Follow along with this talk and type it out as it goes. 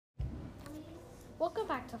Welcome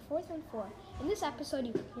back to 4th and 4. In this episode,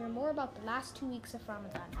 you can hear more about the last 2 weeks of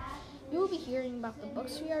Ramadan. You will be hearing about the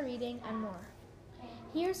books we are reading and more.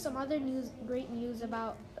 Here's some other great news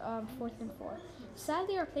about 4th and 4.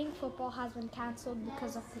 Sadly, our playing football has been cancelled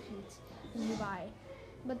because of the heat in Dubai.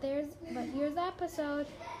 But here's the episode.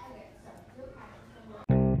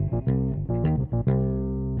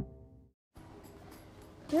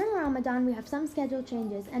 During Ramadan, we have some schedule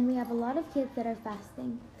changes, and we have a lot of kids that are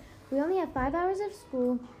fasting. We only have 5 hours of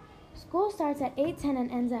school. School starts at 8:10 and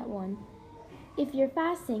ends at 1. If you're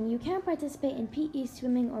fasting, you can't participate in PE,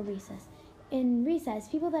 swimming, or recess. In recess,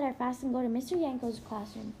 people that are fasting go to Mr. Yanko's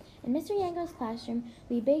classroom. In Mr. Yanko's classroom,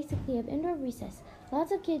 we basically have indoor recess.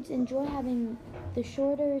 Lots of kids enjoy having the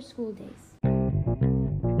shorter school days.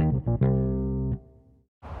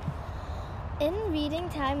 In reading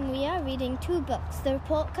time, we are reading 2 books, The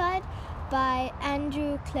Report Card by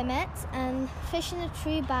Andrew Clement and Fish in a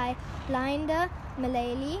Tree by Linda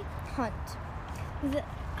Mullally Hunt.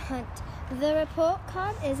 The Report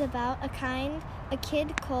Card is about a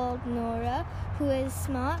kid called Nora who is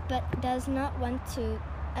smart but does not want to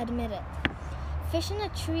admit it. Fish in a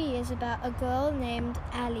Tree is about a girl named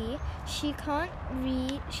Ali. She can't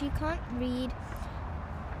read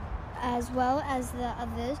as well as the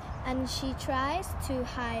others, and she tries to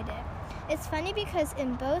hide it. It's funny because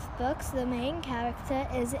in both books, the main character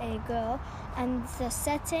is a girl and the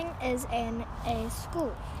setting is in a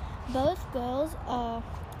school. Both girls are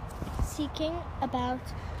sneaky about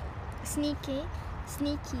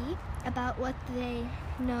what they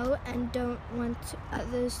know and don't want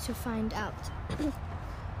others to find out.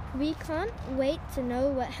 We can't wait to know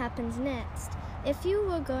what happens next. If you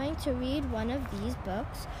were going to read one of these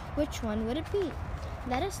books, which one would it be?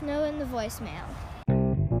 Let us know in the voicemail.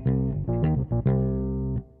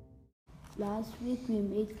 Last week we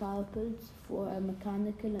made calipers for a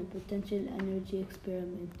mechanical and potential energy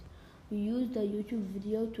experiment. We used a YouTube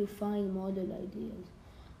video to find model ideas.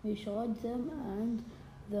 We shot them and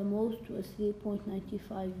the most was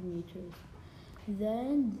 3.95 meters.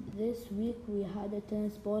 Then this week we had a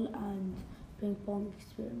tennis ball and ping pong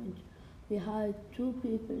experiment. We had 2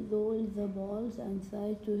 people roll the balls and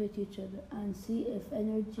try to hit each other and see if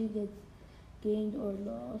energy gets gained or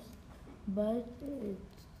lost, but it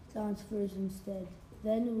transfers instead.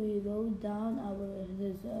 Then we wrote down our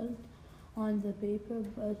result on the paper,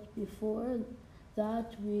 but before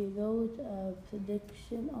that we wrote a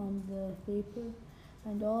prediction on the paper,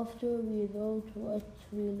 and after we wrote what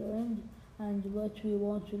we learned and what we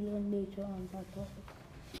want to learn later on that topic.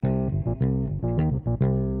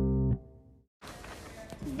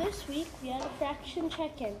 This week we had a fraction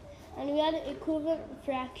check-in, and we had equivalent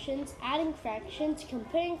fractions, adding fractions,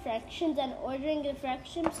 comparing fractions, and ordering the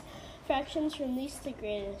fractions from least to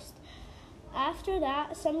greatest. After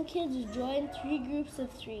that, some kids joined 3 groups of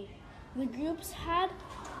 3. The groups had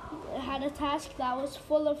a task that was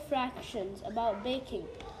full of fractions about baking.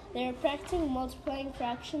 They were practicing multiplying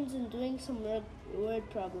fractions and doing some word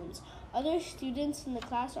problems. Other students in the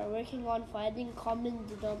class are working on finding common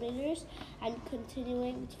denominators and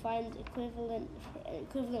continuing to find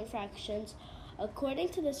equivalent fractions. According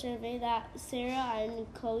to the survey that Sarah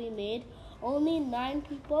and Chloe made, only 9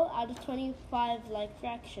 people out of 25 like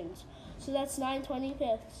fractions. So that's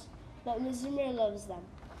 9/25ths. But Ms. Zimmer loves them.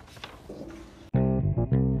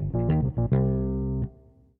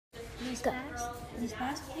 These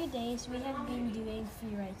past few days, we have been doing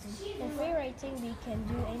free writing. In free writing, we can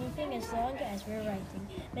do anything as long as we're writing.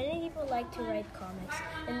 Many people like to write comics.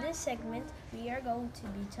 In this segment, we are going to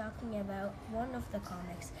be talking about one of the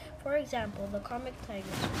comics. For example, the comic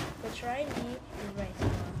Tiger Stir, which Ryan D is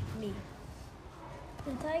writing on, me.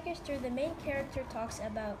 In Tiger Stir, the main character talks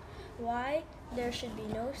about why there should be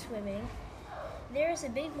no swimming. There is a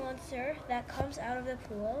big monster that comes out of the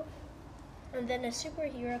pool, and then a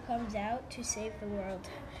superhero comes out to save the world.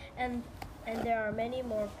 And there are many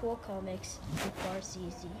more cool comics before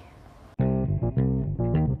CZ.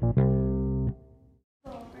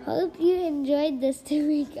 Hope you enjoyed this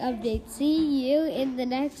 2-week update. See you in the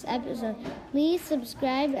next episode. Please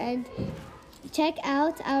subscribe and check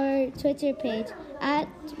out our Twitter page at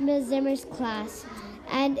Ms. Zimmer's Class.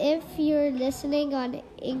 And if you're listening on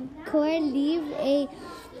Anchor, leave a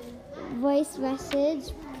voice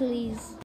message, please.